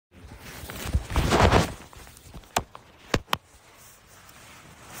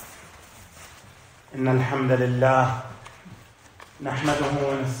إن الحمد لله نحمده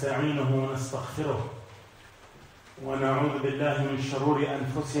ونستعينه ونستغفره ونعوذ بالله من شرور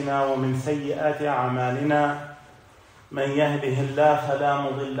أنفسنا ومن سيئات أعمالنا من يهده الله فلا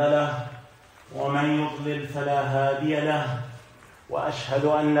مضل له ومن يضلل فلا هادي له وأشهد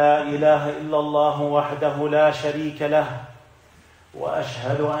أن لا إله إلا الله وحده لا شريك له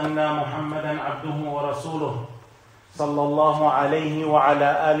وأشهد أن محمدًا عبده ورسوله صلى الله عليه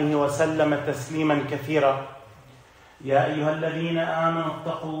وعلى آله وسلم تسليما كثيرا. يا أيها الذين آمنوا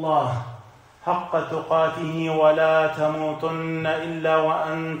اتقوا الله حق تقاته ولا تموتن إلا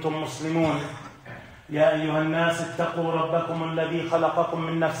وأنتم مسلمون. يا أيها الناس اتقوا ربكم الذي خلقكم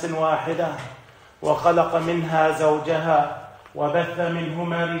من نفس واحدة وخلق منها زوجها وبث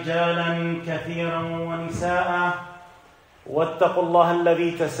منهما رجالا كثيرا ونساء واتقوا الله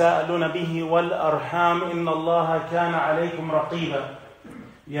الذي تساءلون به والأرحام إن الله كان عليكم رقيبا.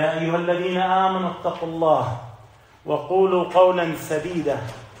 يا أيها الذين آمنوا اتقوا الله وقولوا قولا سديدا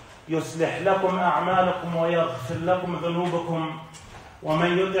يصلح لكم أعمالكم ويغفر لكم ذنوبكم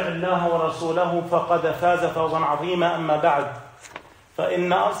ومن يطع الله ورسوله فقد فاز فوزا عظيما. أما بعد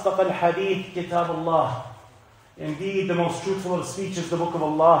فإن أصدق الحديث كتاب الله. Indeed, the most truthful of speech is the book of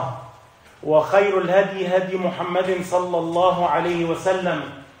Allah. وَخَيْرُ الْهَدِي هَدِي مُحَمَّدٍ صَلَّى اللَّهُ عَلَيْهِ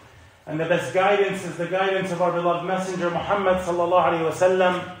وَسَلَّمَ. And the best guidance is the guidance of our beloved messenger Muhammad صلى الله عليه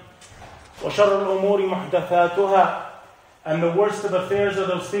وسلم. وَشَرُّ الْأُمُورِ مُحْدَثَاتُهَا. And the worst of affairs are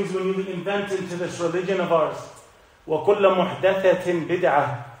those things we newly invent into this religion of ours. وَكُلَّ مُحْدَثَةٍ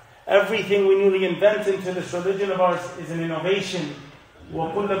بِدْعَةٍ. Everything we newly invent into this religion of ours is an innovation.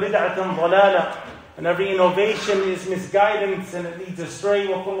 وَكُلَّ بِدْعَةٍ ضَلَالَةٍ. And every innovation is misguidance and it leads astray.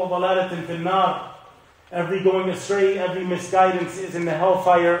 وَكُلُّ ضَلَالَةٍ فِي النَّارِ. Every going astray, every misguidance is in the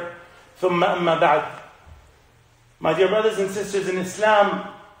hellfire. ثُمَّ أَمَّا بَعْدٍ. My dear brothers and sisters in Islam,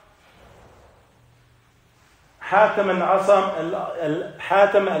 Hatim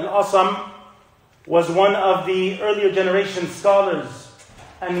al-Asam was one of the earlier generation scholars.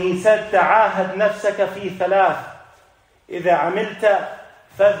 And he said, تَعَاهَدْ نَفْسَكَ فِي ثَلَاثٍ إِذَا عَمِلْتَ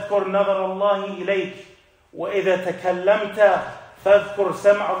فاذكر نظر الله إليك وإذا تكلمت فاذكر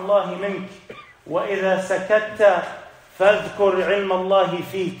سمع الله منك وإذا سكت فاذكر علم الله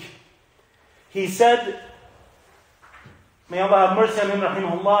فيك. He said, may Allah have mercy on him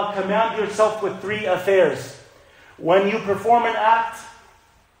rahimahullah, command yourself with three affairs. When you perform an act,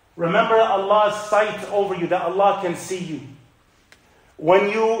 remember Allah's sight over you, that Allah can see you. When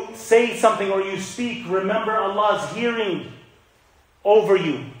you say something or you speak, remember Allah's hearing over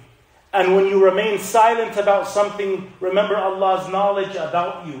you. And when you remain silent about something, remember Allah's knowledge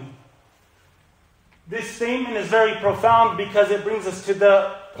about you. This statement is very profound because it brings us to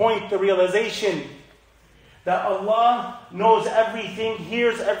the point, the realization that Allah knows everything,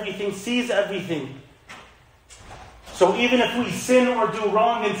 hears everything, sees everything. So even if we sin or do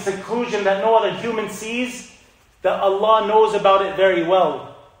wrong in seclusion that no other human sees, that Allah knows about it very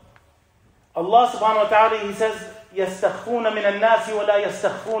well. Allah subhanahu wa ta'ala, He says, يستخفون من الناس ولا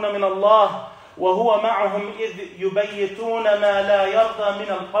يستخفون من الله وهو معهم إذ يبيتون ما لا يرضى من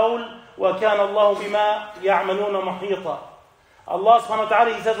القول وكان الله بما يعملون محيطا. Allah subhanahu wa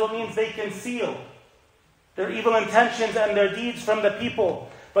ta'ala, He says, what means they conceal their evil intentions and their deeds from the people,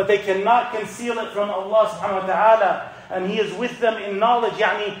 but they cannot conceal it from Allah subhanahu wa ta'ala, and He is with them in knowledge.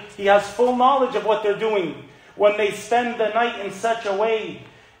 Yani, He has full knowledge of what they're doing. When they spend the night in such a way,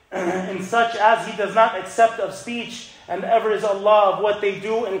 in such as He does not accept of speech, and ever is Allah of what they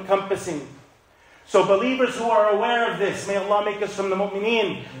do encompassing. So believers who are aware of this, may Allah make us from the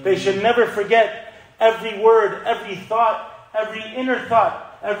mu'mineen, they should never forget every word, every thought, every inner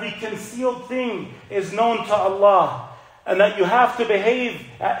thought, every concealed thing is known to Allah. And that you have to behave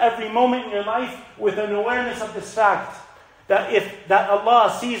at every moment in your life with an awareness of this fact, that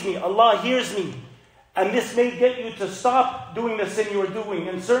Allah sees me, Allah hears me. And this may get you to stop doing the sin you are doing.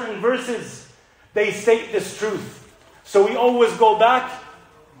 In certain verses, they state this truth. So we always go back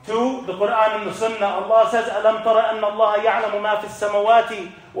to the Quran and the Sunnah. Allah says, أَلَمْ تَرَ أَنَّ اللَّهَ يَعْلَمُ مَا فِي السَّمَوَاتِ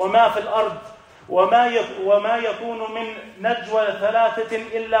وَمَا فِي الْأَرْضِ وَمَا يَكُونُ مِنْ نَجْوَى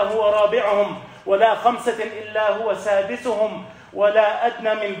ثَلَاثَةٍ إِلَّا هُوَ رَابِعُهُمْ وَلَا خَمْسَةٍ إِلَّا هُوَ سَادِسُهُمْ وَلَا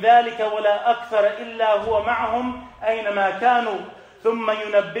أَدْنَى مِنْ ذَلِكَ وَلَا أَكْثَرَ إِلَّا هُوَ مَعَهُمْ أَيْنَمَا كَانُوا ثم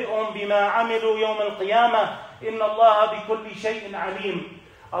ينبئهم بما عملوا يوم القيامة إن الله بكل شيء عليم.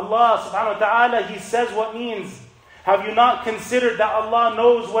 Allah subhanahu wa ta'ala, He says what means. Have you not considered that Allah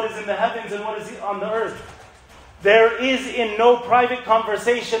knows what is in the heavens and what is on the earth? There is in no private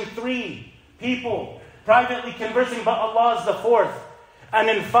conversation three people privately conversing, but Allah is the fourth. And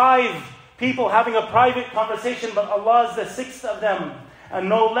in 5 people having a private conversation, but Allah is the 6th of them. and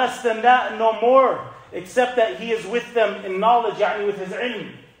no less than that and no more, except that He is with them in knowledge, يعني with His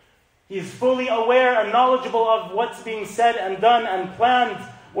ilm. He is fully aware and knowledgeable of what's being said and done and planned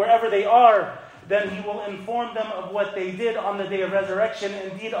wherever they are. Then He will inform them of what they did on the day of resurrection.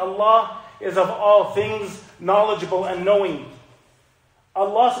 Indeed, Allah is of all things knowledgeable and knowing.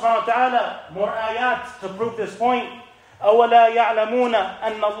 Allah subhanahu wa ta'ala, more ayat to prove this point. أَوَلَا يَعْلَمُونَ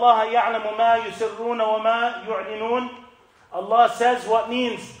أَنَّ اللَّهَ يَعْلَمُ مَا يُسِرُّونَ وَمَا يُعْلِنُونَ. Allah says what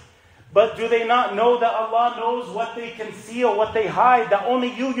means, but do they not know that Allah knows what they conceal, what they hide, that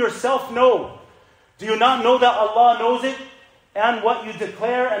only you yourself know? Do you not know that Allah knows it and what you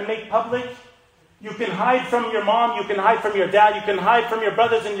declare and make public? You can hide from your mom, you can hide from your dad, you can hide from your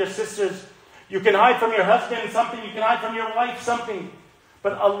brothers and your sisters, you can hide from your husband something, you can hide from your wife something.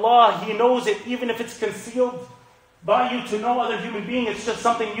 But Allah, He knows it, even if it's concealed by you to no other human being, it's just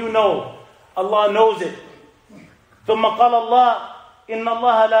something you know. Allah knows it. ثم قال الله إن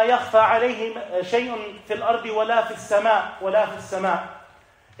الله لا يخفى عليه شيء في الأرض ولا في السماء.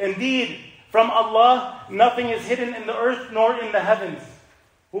 Indeed, from Allah, nothing is hidden in the earth nor in the heavens.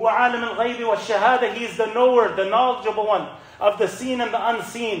 هو عالم الغيب والشهادة. He is the knower, the knowledgeable one of the seen and the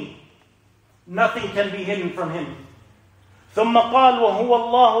unseen. Nothing can be hidden from Him. ثم قال وهو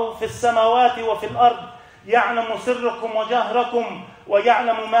الله في السماوات وفي الأرض يعلم سركم وجهركم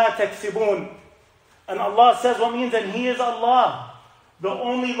ويعلم ما تكسبون. And Allah says what means, and He is Allah, the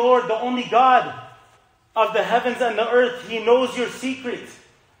only Lord, the only God of the heavens and the earth. He knows your secret.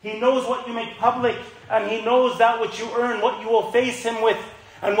 He knows what you make public, and He knows that which you earn, what you will face Him with,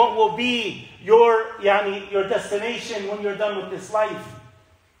 and what will be your destination when you're done with this life.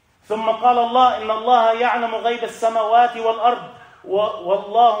 ثم قال الله إن الله يعلم غيب السماوات والأرض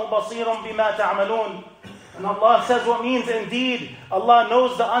والله بصير بما تعملون. And Allah says what means, indeed, Allah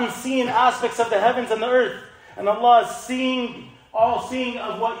knows the unseen aspects of the heavens and the earth. And Allah is all seeing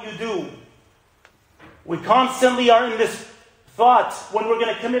of what you do. We constantly are in this thought, when we're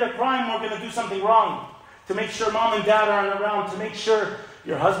going to commit a crime, we're going to do something wrong. To make sure mom and dad aren't around, to make sure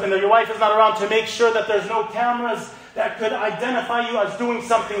your husband or your wife is not around, to make sure that there's no cameras that could identify you as doing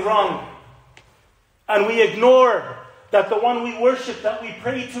something wrong. And we ignore that the one we worship, that we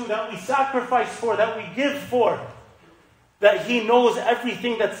pray to, that we sacrifice for, that we give for, that He knows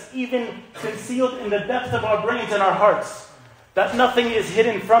everything that's even concealed in the depth of our brains and our hearts, that nothing is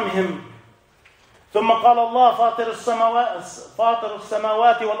hidden from Him. ثم قال الله فاطر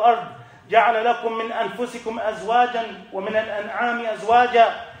السماوات والأرض جعل لكم من أنفسكم أزواجا ومن الأنعام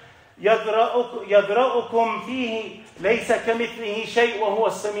أزواجا يذرأكم فيه ليس كمثله شيء وهو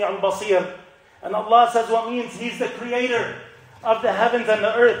السميع البصير. And Allah says what means, He's the creator of the heavens and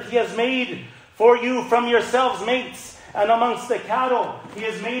the earth. He has made for you from yourselves mates, and amongst the cattle He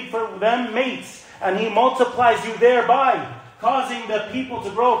has made for them mates, and He multiplies you thereby, causing the people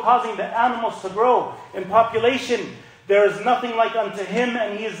to grow, causing the animals to grow in population. There is nothing like unto Him,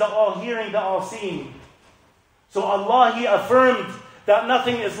 and He is the all-hearing, the all-seeing. So Allah, He affirmed that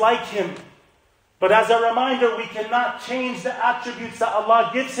nothing is like Him. But as a reminder, we cannot change the attributes that Allah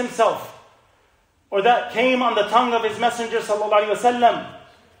gives Himself, or that came on the tongue of His Messenger sallallahu alaihi wasallam.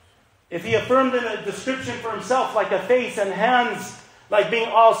 If He affirmed in a description for Himself like a face and hands, like being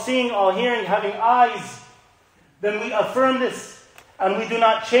all-seeing, all-hearing, having eyes, then we affirm this, and we do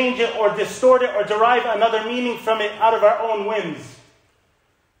not change it or distort it or derive another meaning from it out of our own whims.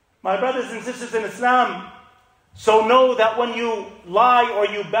 My brothers and sisters in Islam, so know that when you lie or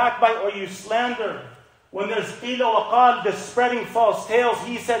you backbite or you slander, when there's qila wa qal, the spreading false tales,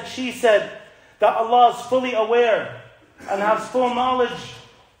 he said, she said, that Allah is fully aware and has full knowledge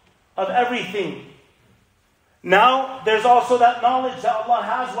of everything. Now, there's also that knowledge that Allah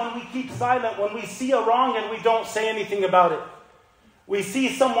has when we keep silent, when we see a wrong and we don't say anything about it. We see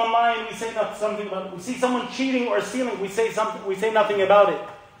someone lying, we say something about it. We see someone cheating or stealing, we say nothing about it.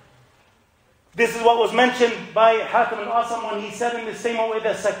 This is what was mentioned by Hakim al-Asam when he said in the same way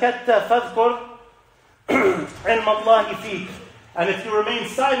that سَكَتَّ فَذْكُرْ عِلْمَ اللَّهِ فِيكَ. And if you remain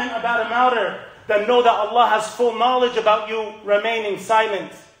silent about a matter, then know that Allah has full knowledge about you remaining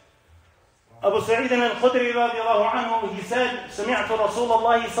silent. Abu Sa'id al-Khudri radiallahu anhu, he said, سمعت رسول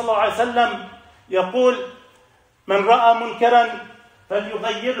الله صلى الله عليه وسلم يقول من رأى منكرا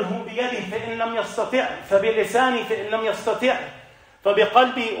فليغيره بيده فإن لم يستطع فبلسانه فإن لم يستطع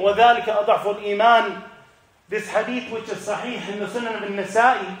فبقلبي وذلك أضعف الإيمان. This hadith, which is sahih in the Sunan of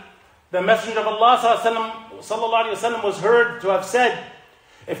Nasa'i, the Messenger of Allah sallallahu alaihi wasallam was heard to have said,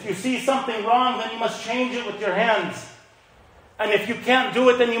 if you see something wrong, then you must change it with your hands. And if you can't do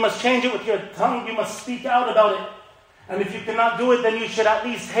it, then you must change it with your tongue. You must speak out about it. And if you cannot do it, then you should at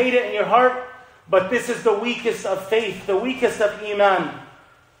least hate it in your heart But this is the weakest of faith, the weakest of iman.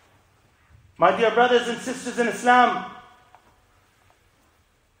 My dear brothers and sisters in Islam,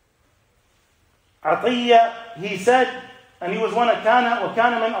 Atiyya, he said, and he was one of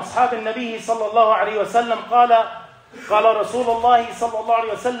وكان من أصحاب النبي صلى الله عليه وسلم قال رسول الله صلى الله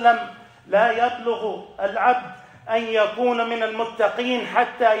عليه وسلم لا يبلغ العبد أن يكون من المتقين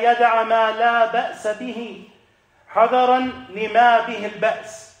حتى يدع ما لا بأس به حذرا لما به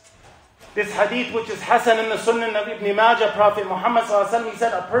البأس. This hadith, which is Hasan in the Sunan of Ibn Majah, Prophet Muhammad sallallahu alaihi wasallam, he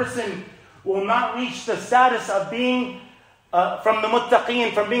said, a person will not reach the status of being from the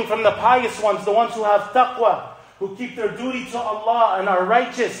muttaqeen, from being from the pious ones, the ones who have taqwa, who keep their duty to Allah and are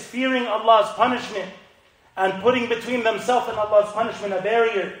righteous, fearing Allah's punishment and putting between themselves and Allah's punishment a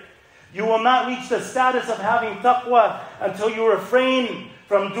barrier. You will not reach the status of having taqwa until you refrain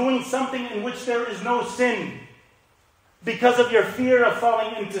from doing something in which there is no sin because of your fear of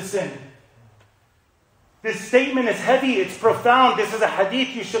falling into sin. This statement is heavy, it's profound. This is a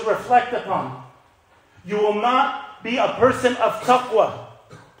hadith you should reflect upon. You will not be a person of taqwa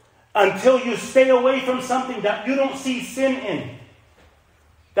until you stay away from something that you don't see sin in,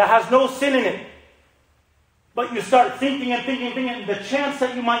 that has no sin in it. But you start thinking and thinking and thinking, the chance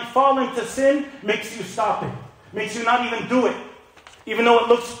that you might fall into sin makes you stop it, makes you not even do it, even though it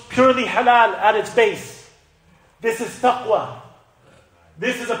looks purely halal at its base. This is taqwa.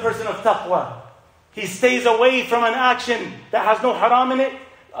 This is a person of taqwa. He stays away from an action that has no haram in it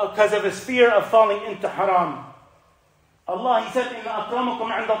because of his fear of falling into haram. Allah, He said, إِنَّ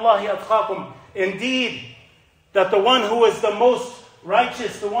أَكْرَمَكُمْ عِنْدَ اللَّهِ أَتْقَاكُمْ. Indeed, that the one who is the most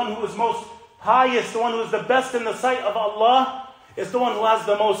righteous, the one who is most pious, the one who is the best in the sight of Allah, is the one who has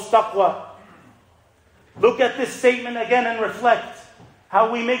the most taqwa. Look at this statement again and reflect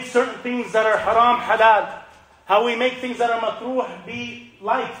how we make certain things that are haram halal, how we make things that are makruh be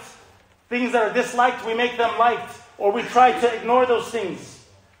liked, things that are disliked we make them liked, or we try to ignore those things.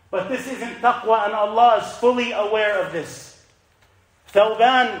 But this isn't taqwa, and Allah is fully aware of this.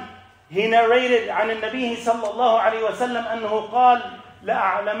 Thawban, he narrated عن النبي صلى الله عليه وسلم أنه قال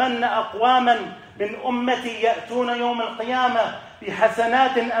لأعلمن أقواما من أمتي يأتون يوم القيامة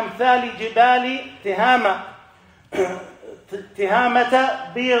بحسنات أمثال جبال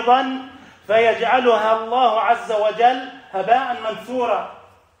تهامة بيضا فيجعلها الله عز وجل هباء منثورا.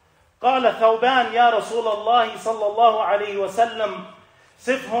 قال ثوبان يا رسول الله صلى الله عليه وسلم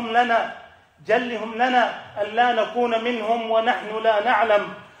صفهم لنا جلهم لنا أن لا نكون منهم ونحن لا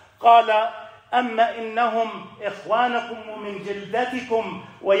نعلم. قال أما إنهم إخوانكم ومن جلدتكم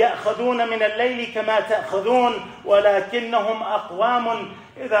ويأخذون من الليل كما تأخذون ولكنهم أقوام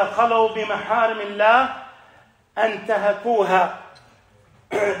إذا خلوا بمحارم الله انتهكوها.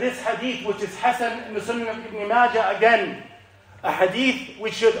 This hadith, which is Hasan in the Sunan of Ibn Majah, again, a hadith we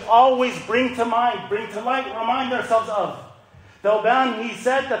should always bring to mind, bring to light, remind ourselves of. Thawban, he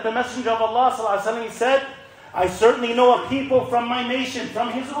said that the Messenger of Allah ﷺ, he said, I certainly know a people from my nation,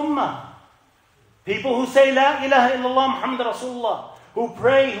 from his ummah. People who say La ilaha illallah Muhammad Rasulullah, who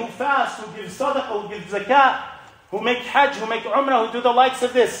pray, who fast, who give sadaqah, who give zakat, who make hajj, who make umrah, who do the likes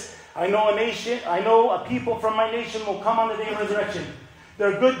of this. I know a people from my nation will come on the day of resurrection.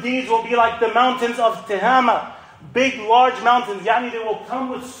 Their good deeds will be like the mountains of Tihama, big, large mountains. Yani they will come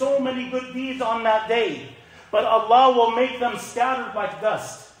with so many good deeds on that day. But Allah will make them scattered like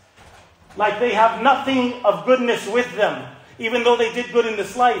dust. Like they have nothing of goodness with them, even though they did good in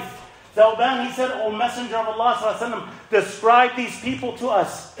this life. Thawban, he said, O Messenger of Allah ﷺ, describe these people to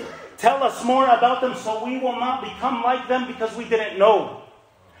us. Tell us more about them so we will not become like them because we didn't know.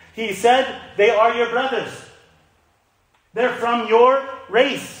 He said, they are your brothers. They're from your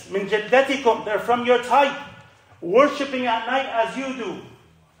race. Min jaddatikum. They're from your type. Worshipping at night as you do.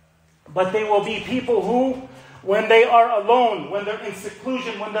 But they will be people who, when they are alone, when they're in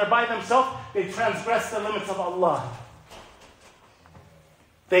seclusion, when they're by themselves, they transgress the limits of Allah.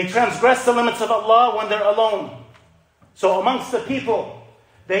 They transgress the limits of Allah when they're alone. So amongst the people,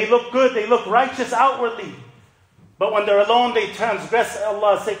 they look good, they look righteous outwardly. But when they're alone, they transgress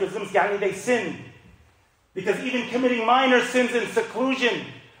Allah's sacred limits. Yani they sin. Because even committing minor sins in seclusion,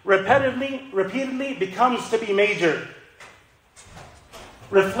 repeatedly becomes to be major.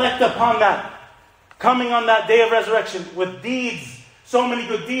 Reflect upon that. Coming on that day of resurrection with deeds, so many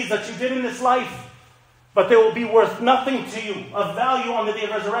good deeds that you did in this life, but they will be worth nothing to you, of value on the day of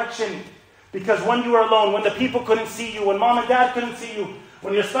resurrection. Because when you were alone, when the people couldn't see you, when mom and dad couldn't see you,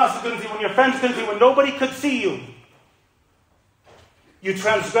 when your spouse couldn't see you, when your friends couldn't see you, when nobody could see you, you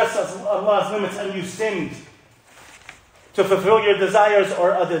transgressed Allah's limits and you sinned to fulfill your desires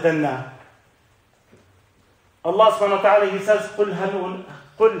or other than that. Allah subhanahu wa ta'ala, He says, قُلْ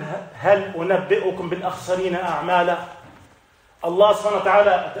قُلْ هَلْ أُنَبِّئُكُمْ بِالْأَخْسَرِينَ أَعْمَالًا. Allah subhanahu wa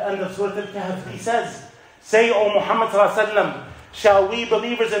ta'ala at the end of Surah Al-Kahf, He says, say, O Muhammad sallallahu alaihi wasallam, shall we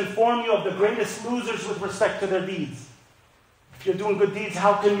believers inform you of the greatest losers with respect to their deeds? If you're doing good deeds,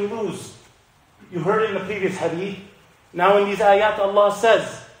 how can you lose? You heard it in the previous hadith. Now in these ayat, Allah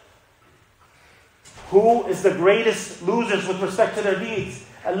says, who is the greatest losers with respect to their deeds?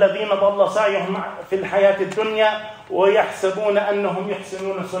 الَّذِينَ ضَلَّ سَعْيُهُمْ فِي الْحَيَاةِ الدُّنْيَا وَيَحْسَبُونَ أَنَّهُمْ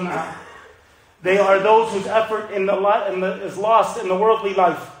يُحْسِنُونَ صُنْعًا. They are those whose effort is lost in the worldly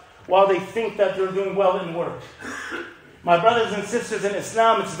life, while they think that they're doing well in work. My brothers and sisters in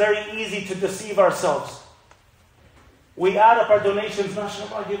Islam, it's very easy to deceive ourselves. We add up our donations.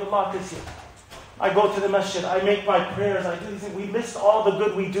 MashaAllah, I give a lot this year. I go to the masjid, I make my prayers, I do these things. We list all the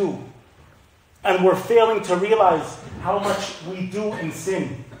good we do. And we're failing to realize how much we do in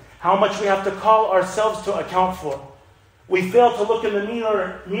sin. How much we have to call ourselves to account for. We fail to look in the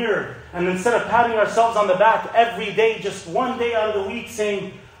mirror and instead of patting ourselves on the back every day, just one day out of the week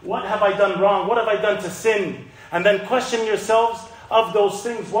saying, what have I done wrong? What have I done to sin? And then question yourselves of those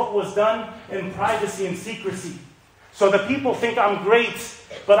things, what was done in privacy and secrecy. So the people think I'm great,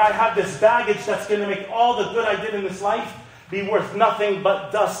 but I have this baggage that's going to make all the good I did in this life be worth nothing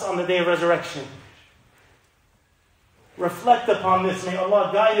but dust on the day of resurrection. Reflect upon this. May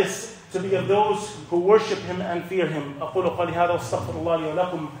Allah guide us to be of those who worship Him and fear Him. أقول قولي هذا واستغفر الله لي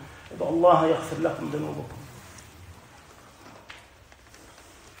ولكم. ادعوا الله يغفر لكم ذنوبكم.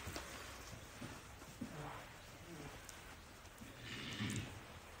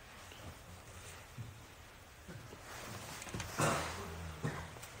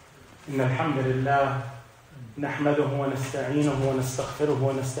 إن الحمد لله نحمده ونستعينه ونستغفره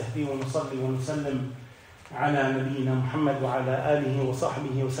ونستهديه ونصلي ونسلم على نبينا محمد وعلى آله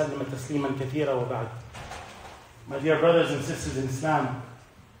وصحبه وسلم تسليما كثيرا وبعد. My dear brothers and sisters in Islam,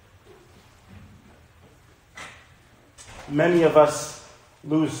 many of us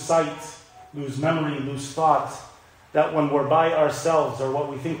lose sight, lose memory, lose thought that when we're by ourselves or what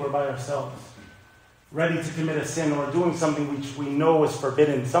we think we're by ourselves, ready to commit a sin or doing something which we know is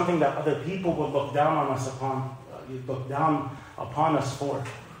forbidden, something that other people will look down upon us for.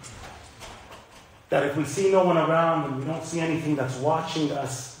 That if we see no one around and we don't see anything that's watching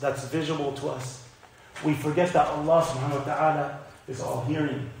us, that's visible to us, we forget that Allah subhanahu wa ta'ala is all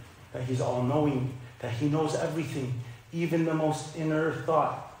hearing, that He's all knowing, that He knows everything, even the most inner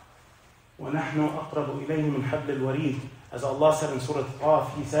thought. وَنَحْنُ أَقْرَبُ إِلَيْهِ مِنْ حَبْلِ الْوَرِيدِ. As Allah said in Surah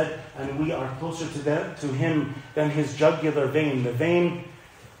Qaf, He said, and we are closer to Him than His jugular vein, the vein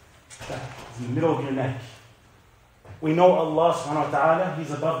that is in the middle of your neck. We know Allah subhanahu wa ta'ala,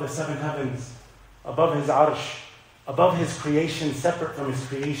 He's above the seven heavens, above His arsh, above His creation, separate from His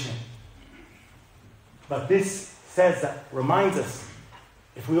creation. But this says that, reminds us,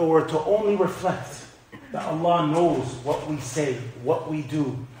 if we were to only reflect that Allah knows what we say, what we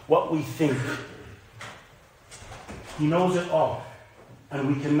do, what we think. He knows it all, and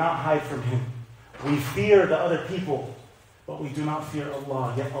we cannot hide from Him. We fear the other people, but we do not fear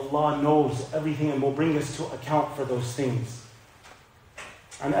Allah. Yet Allah knows everything and will bring us to account for those things.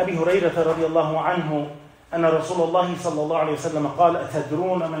 عن أبي هريرة رضي الله عنه أن رسول الله صلى الله عليه وسلم قال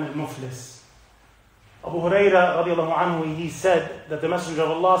أتدرون من المفلس. Abu Hurairah رضي الله عنه, he said that the Messenger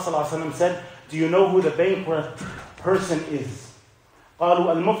of Allah صلى الله عليه وسلم said, do you know who the bankrupt person is?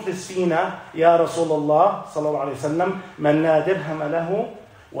 قالوا المفلس فينا يا رسول الله صلى الله عليه وسلم من لا درهم له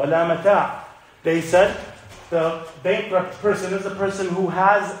ولا متاع. They said the bankrupt person is a person who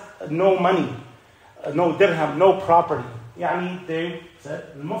has no money, no dirham, no property. يعني they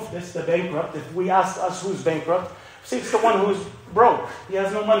said المفلس, the bankrupt. If we ask us who's bankrupt, say it's the one who's broke. He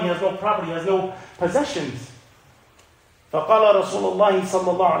has no money, he has no property, he has no possessions. فقال رسول الله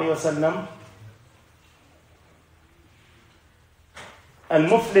صلى الله عليه وسلم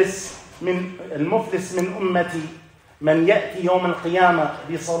المفلس من أمتي من يأتي يوم القيامة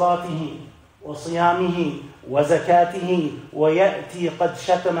بصلاته وصيامه وزكاته ويأتي قد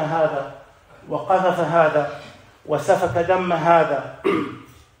شتم هذا وقذف هذا وسفك دم هذا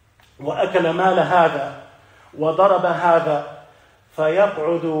وأكل مال هذا وضرب هذا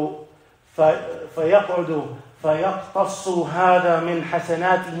فيقتص هذا من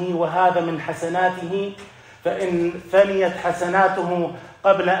حسناته وهذا من حسناته فإن فنيت حسناته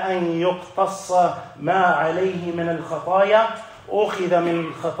قبل أن يقتص ما عليه من الخطايا أخذ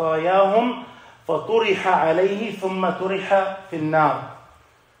من خطاياهم فطرح عليه ثم طرح في النار.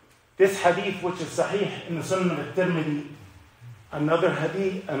 This hadith, which is sahih in the Sunnah al-Tirmidhi, another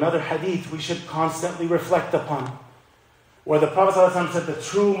hadith we should constantly reflect upon, where the Prophet ﷺ said the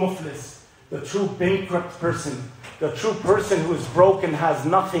true muflis, the true bankrupt person, the true person who is broken, has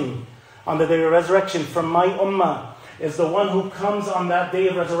nothing on the day of resurrection from my ummah, is the one who comes on that day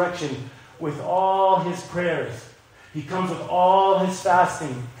of resurrection with all his prayers. He comes with all his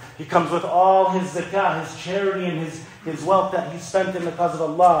fasting. He comes with all his zakah, his charity, and his wealth that he spent in the cause of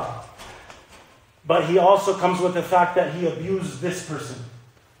Allah. But he also comes with the fact that he abused this person,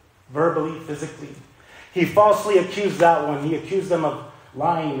 verbally, physically. He falsely accused that one. He accused them of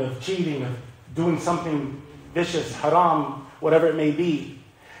lying, of cheating, of doing something vicious, haram, whatever it may be.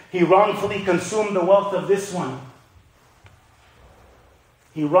 He wrongfully consumed the wealth of this one.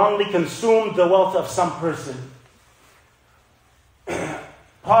 He wrongly consumed the wealth of some person.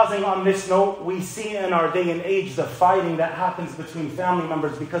 Pausing on this note, we see in our day and age the fighting that happens between family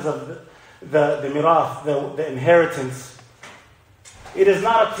members because of the mirath, the inheritance. It is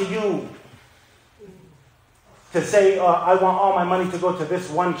not up to you to say, I want all my money to go to this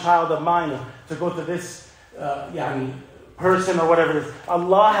one child of mine, or to go to this person or whatever it is.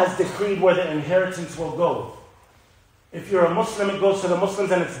 Allah has decreed where the inheritance will go. If you're a Muslim, it goes to the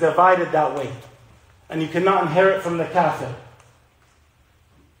Muslims and it's divided that way. And you cannot inherit from the kafir.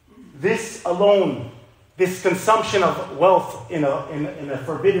 This alone, this consumption of wealth in a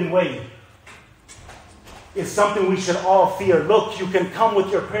forbidden way, is something we should all fear. Look, you can come with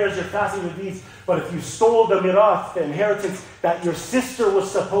your prayers, your fasting, with these, but if you stole the mirath, the inheritance that your sister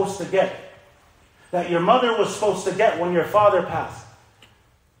was supposed to get, that your mother was supposed to get when your father passed,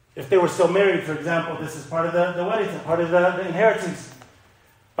 if they were still married, for example, this is part of the wedding, part of the inheritance.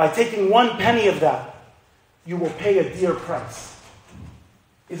 By taking 1 penny of that, you will pay a dear price.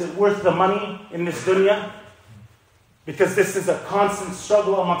 Is it worth the money in this dunya? Because this is a constant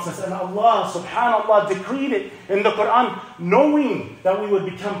struggle amongst us. And Allah subhanAllah decreed it in the Quran, knowing that we would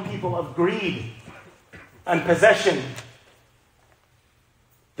become people of greed and possession.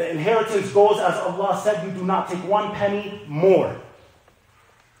 The inheritance goes as Allah said, you do not take 1 penny more.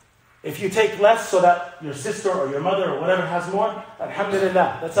 If you take less so that your sister or your mother or whatever has more,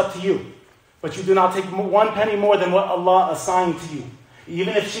 alhamdulillah, that's up to you. But you do not take 1 penny more than what Allah assigned to you.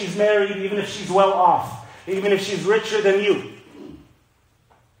 Even if she's married, even if she's well off, even if she's richer than you.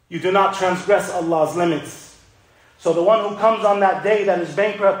 You do not transgress Allah's limits. So the one who comes on that day that is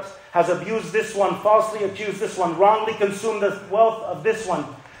bankrupt, has abused this one, falsely accused this one, wrongly consumed the wealth of this one.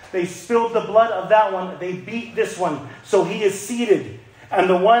 They spilled the blood of that one. They beat this one. So he is seated. And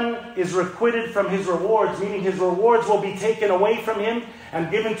the one is requited from his rewards, meaning his rewards will be taken away from him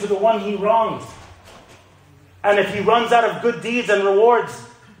and given to the one he wronged. And if he runs out of good deeds and rewards,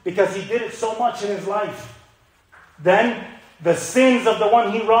 because he did it so much in his life, then the sins of the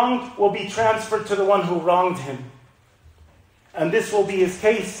one he wronged will be transferred to the one who wronged him. And this will be his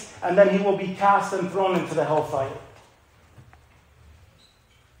case, and then he will be cast and thrown into the hellfire.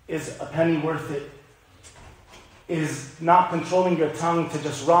 Is a penny worth it? Is not controlling your tongue to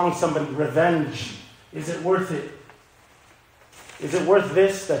just wrong somebody, revenge, is it worth it? Is it worth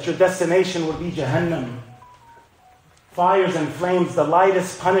this, that your destination will be Jahannam? Fires and flames, the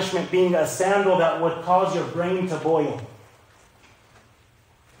lightest punishment being a sandal that would cause your brain to boil.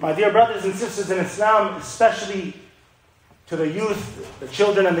 My dear brothers and sisters in Islam, especially to the youth, the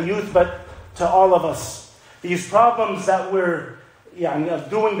children and the youth, but to all of us, these problems that we're of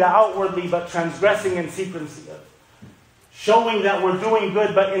doing the outwardly but transgressing in secrecy, of showing that we're doing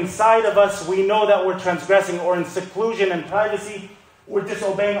good, but inside of us we know that we're transgressing, or in seclusion and privacy, we're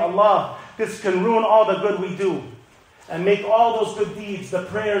disobeying Allah. This can ruin all the good we do. And make all those good deeds, the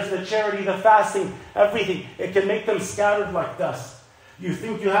prayers, the charity, the fasting, everything, it can make them scattered like dust. You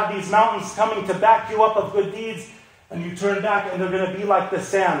think you have these mountains coming to back you up of good deeds, and you turn back and they're going to be like the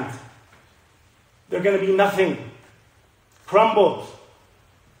sand. They're going to be nothing. Crumbled.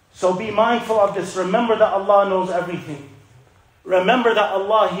 So be mindful of this. Remember that Allah knows everything. Remember that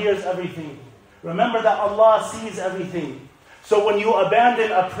Allah hears everything. Remember that Allah sees everything. So when you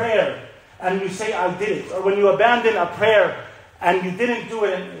abandon a prayer and you say, I did it, or when you abandon a prayer and you didn't do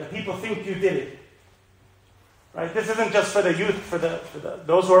it and people think you did it, right? This isn't just for the youth, for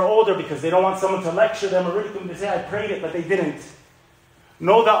those who are older, because they don't want someone to lecture them or ridicule them. They say, I prayed it, but they didn't.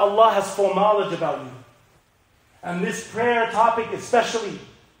 Know that Allah has full knowledge about you. And this prayer topic especially,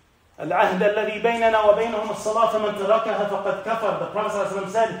 العهد الذي بيننا وبينهم الصلاة فمن تركها فقد كفر. The Prophet ﷺ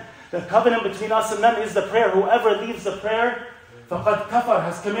said, the covenant between us and them is the prayer. Whoever leaves the prayer, فقد كفر,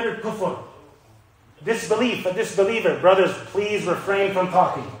 has committed kufr. Disbelief, a disbeliever. Brothers, please refrain from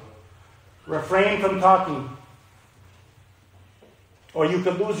talking. Refrain from talking. Or you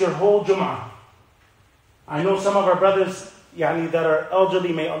could lose your whole Jum'ah. I know some of our brothers that are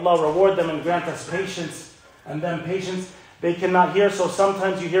elderly, may Allah reward them and grant us patience. And then patience, they cannot hear, so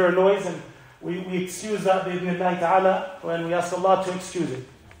sometimes you hear a noise and we excuse that bi'idhnillahi ta'ala when we ask Allah to excuse it.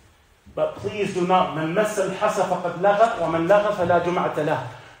 But please do not. مَنْ مَسَّ الْحَسَ فَقَدْ لَغَى وَمَنْ لَغَى فَلَا جُمْعَةَ لَهُ.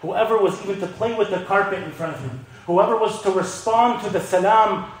 Whoever was even to play with the carpet in front of him, whoever was to respond to the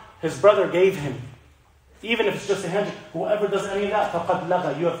salam his brother gave him, even if it's just a handshake, whoever does any of that, فَقَدْ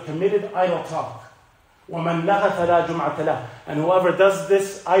لَغَى, you have committed idle talk. وَمَنْ لَغَى فَلَا جُمْعَةَ لَهُ. And whoever does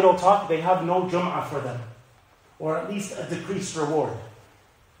this idle talk, they have no jum'ah for them, or at least a decreased reward.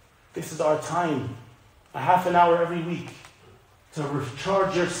 This is our time, a half an hour every week, to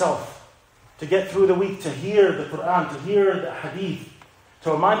recharge yourself, to get through the week, to hear the Quran, to hear the hadith,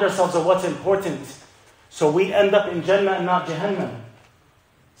 to remind ourselves of what's important, so we end up in Jannah and not Jahannam.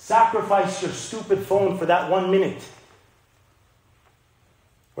 Sacrifice your stupid phone for that 1 minute,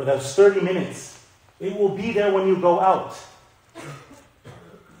 or those 30 minutes. It will be there when you go out.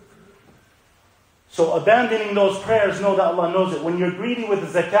 So abandoning those prayers, know that Allah knows it. When you're greedy with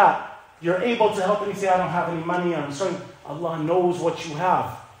the zakat, you're able to help and you say, I don't have any money, I'm sorry. Allah knows what you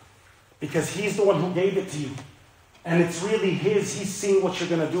have, because He's the one who gave it to you. And it's really His. He's seeing what you're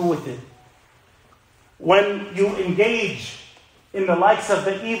going to do with it. When you engage in the likes of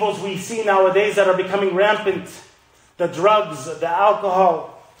the evils we see nowadays that are becoming rampant, the drugs, the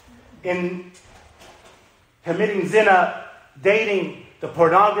alcohol, in committing zina, dating, the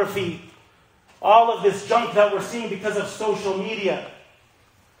pornography, all of this junk that we're seeing because of social media,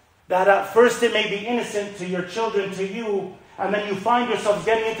 that at first it may be innocent to your children, to you, and then you find yourself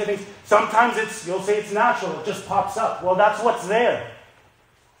getting into things. Sometimes you'll say it's natural, it just pops up. Well, that's what's there.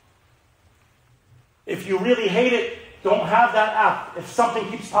 If you really hate it, don't have that app. If something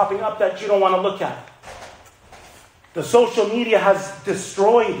keeps popping up that you don't want to look at. The social media has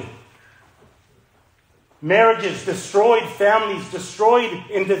destroyed marriages, destroyed families, destroyed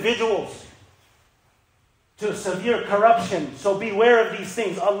individuals to severe corruption. So beware of these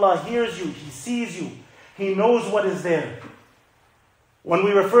things. Allah hears you, He sees you, He knows what is there. When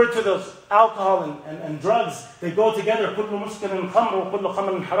we refer to those alcohol and drugs, they go together. كُلُّ مُسْكِرٍ خَمْرٌ وَكُلُّ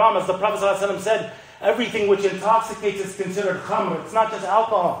خَمْرٍ حَرَامٌ. As the Prophet ﷺ said, everything which intoxicates is considered khamr. It's not just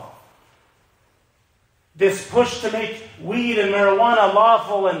alcohol. This push to make weed and marijuana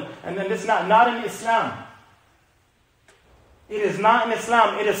lawful, and it's not in Islam. It is not in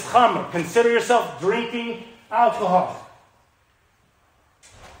Islam. It is khamr. Consider yourself drinking alcohol.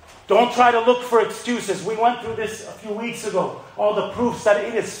 Don't try to look for excuses. We went through this a few weeks ago. All the proofs that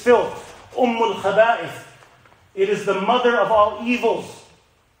it is filth. Ummul khaba'ith. It is the mother of all evils,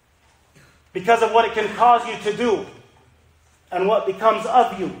 because of what it can cause you to do and what becomes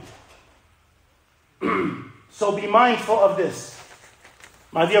of you. So be mindful of this.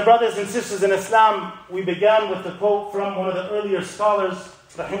 My dear brothers and sisters in Islam, we began with the quote from one of the earlier scholars,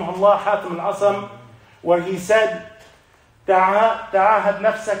 rahimahullah, Hatim al-Asam, where he said, تعاهد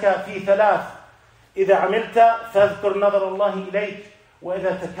نفسك في ثلاث إذا عملت فاذكر نظر الله إليك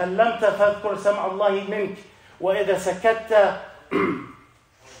وإذا تكلمت فاذكر سمع الله منك وإذا سكت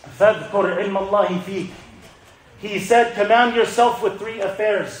فاذكر علم الله فيك. He said, command yourself with 3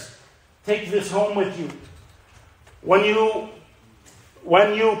 affairs. Take this home with you. When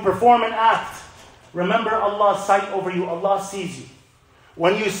you perform an act, remember Allah's sight over you. Allah sees you.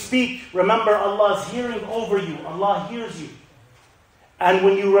 When you speak, remember Allah's hearing over you. Allah hears you. And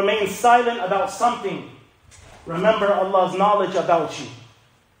when you remain silent about something, remember Allah's knowledge about you.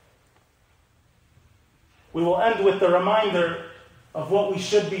 We will end with the reminder of what we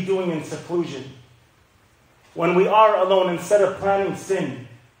should be doing in seclusion. When we are alone, instead of planning sin,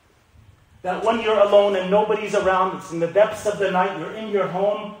 that when you're alone and nobody's around, it's in the depths of the night, you're in your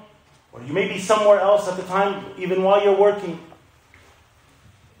home, or you may be somewhere else at the time, even while you're working.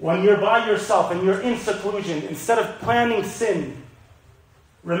 When you're by yourself and you're in seclusion, instead of planning sin,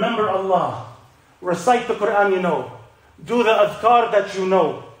 remember Allah. Recite the Quran you know. Do the adhkar that you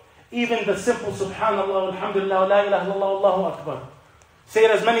know. Even the simple subhanallah, alhamdulillah, la ilaha illallah, Allahu akbar. Say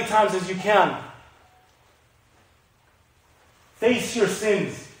it as many times as you can. Face your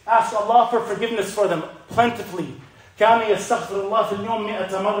sins. Ask Allah for forgiveness for them plentifully. كان يستغفر الله في اليوم 100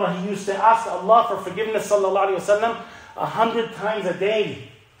 مرة. He used to ask Allah for forgiveness, sallallahu alayhi wa sallam, 100 times a day.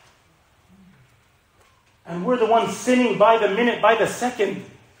 And we're the ones sinning by the minute, by the second.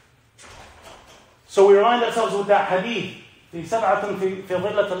 So we remind ourselves with that hadith. في سبعة في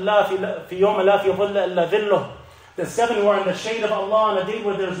ظلة الله في يوم لا في ظل إلا ظله. The 7 who are in the shade of Allah on a day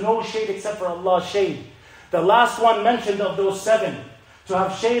where there's no shade except for Allah's shade. The last one mentioned of those 7 to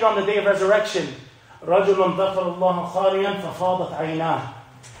have shade on the day of resurrection. رجل ذكر الله خاليا ففاضت عيناه.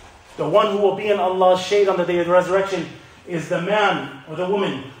 The one who will be in Allah's shade on the day of resurrection is the man or the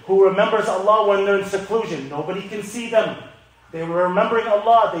woman who remembers Allah when they're in seclusion. Nobody can see them. They were remembering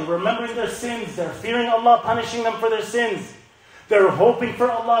Allah. They were remembering their sins. They're fearing Allah, punishing them for their sins. They're hoping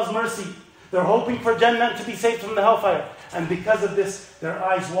for Allah's mercy. They're hoping for Jannah to be saved from the hellfire. And because of this, their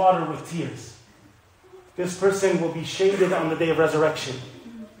eyes water with tears. This person will be shaded on the day of resurrection.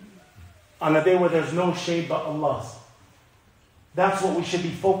 On a day where there's no shade but Allah's. That's what we should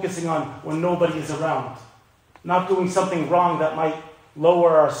be focusing on when nobody is around. Not doing something wrong that might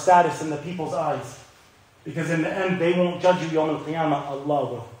lower our status in the people's eyes. Because in the end, they won't judge you يوم القيامة, Allah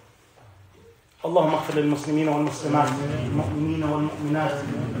will. اللهم اغفر للمسلمين والمسلمات المؤمنين والمؤمنات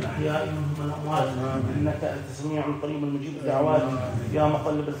الأحياء منهم والأموات إنك أنت سميع قريب مجيب الدعوات يا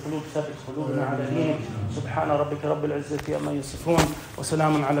مقلب القلوب ثبت قلوبنا على دينك سبحان ربك رب العزة عما يصفون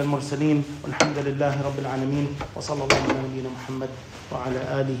وسلام على المرسلين والحمد لله رب العالمين وصلى الله على نبينا محمد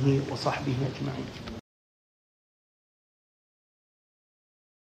وعلى آله وصحبه أجمعين.